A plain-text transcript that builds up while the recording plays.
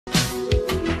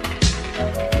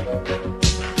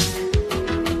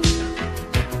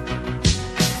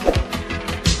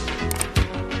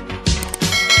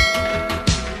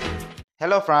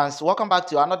Hello friends, welcome back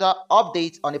to another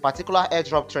update on a particular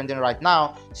airdrop trending right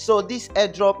now. So this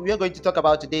airdrop we are going to talk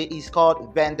about today is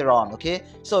called Vanderon. Okay,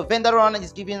 so Vanderon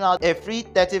is giving out a free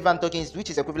 30 Van tokens, which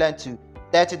is equivalent to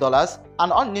 $30,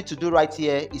 and all you need to do right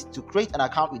here is to create an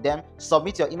account with them,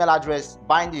 submit your email address,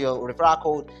 bind your referral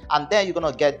code, and then you're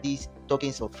gonna get these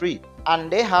tokens for free. And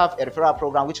they have a referral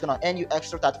program which is gonna earn you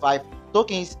extra 35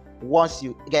 tokens once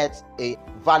you get a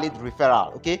valid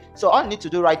referral. Okay, so all you need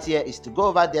to do right here is to go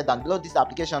over there, download this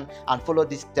application, and follow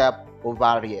this step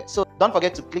over here. So don't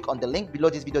forget to click on the link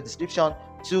below this video description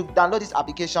to download this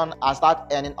application and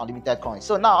start earning unlimited coins.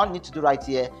 So now all you need to do right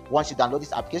here, once you download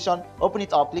this application, open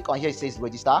it up, click on here, it says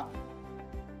register,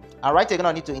 and right here you're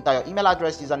gonna need to enter your email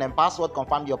address, username, password,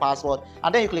 confirm your password,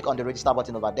 and then you click on the register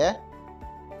button over there.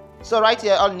 So right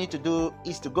here all you need to do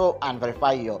is to go and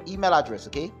verify your email address.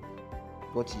 Okay,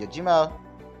 go to your Gmail,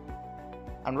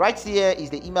 and right here is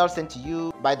the email sent to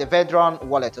you by the Vanderon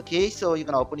wallet. Okay, so you're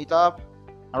gonna open it up,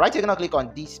 and right here you're gonna click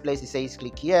on this place, it says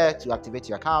click here to activate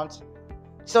your account.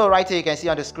 So right here you can see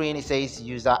on the screen it says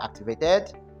user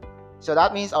activated, so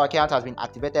that means our account has been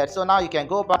activated. So now you can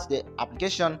go back to the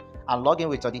application and log in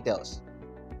with your details.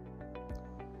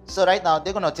 So right now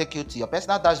they're gonna take you to your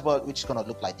personal dashboard, which is gonna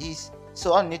look like this.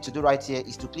 So all you need to do right here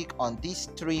is to click on these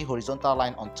three horizontal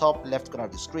line on top left corner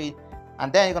of the screen,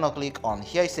 and then you're gonna click on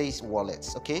here, it says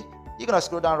wallets. Okay, you're gonna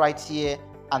scroll down right here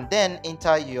and then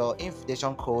enter your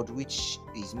invitation code, which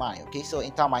is mine. Okay, so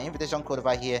enter my invitation code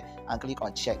over here and click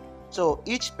on check. So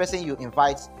each person you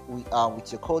invite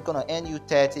with your code gonna earn you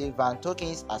 30 Van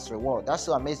tokens as reward. That's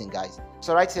so amazing, guys.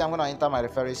 So right here I'm gonna enter my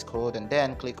referrals code and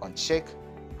then click on check,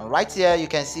 and right here you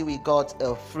can see we got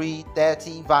a free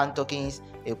 30 Van tokens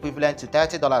equivalent to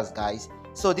 $30, guys.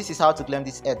 So this is how to claim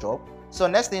this airdrop. So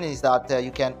next thing is that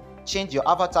you can change your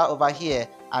avatar over here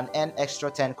and earn extra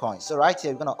 10 coins. So right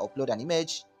here we're gonna upload an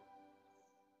image.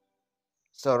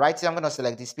 So right here I'm gonna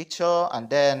select this picture, and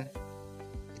then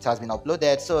it has been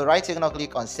uploaded. So right here you're gonna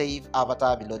click on save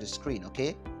avatar below the screen.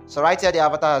 Okay, so right here the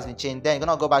avatar has been changed. Then you're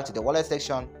gonna go back to the wallet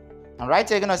section, and right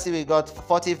here you're gonna see we got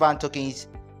 40 Van tokens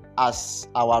as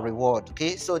our reward.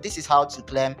 Okay, so this is how to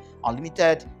claim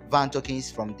unlimited Van tokens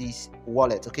from this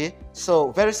wallet. Okay,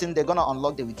 so very soon they're gonna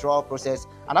unlock the withdrawal process,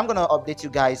 and I'm gonna update you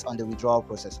guys on the withdrawal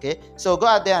process. Okay, so go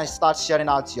out there and start sharing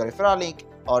out your referral link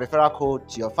or referral code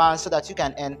to your fans so that you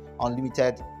can earn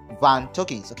unlimited Van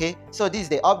tokens. Okay, so this is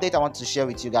the update I want to share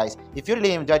with you guys. If you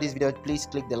really enjoyed this video, please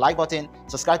click the like button,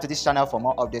 subscribe to this channel for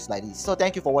more updates like this. So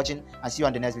thank you for watching, and see you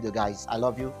on the next video, guys. I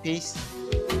love you. Peace.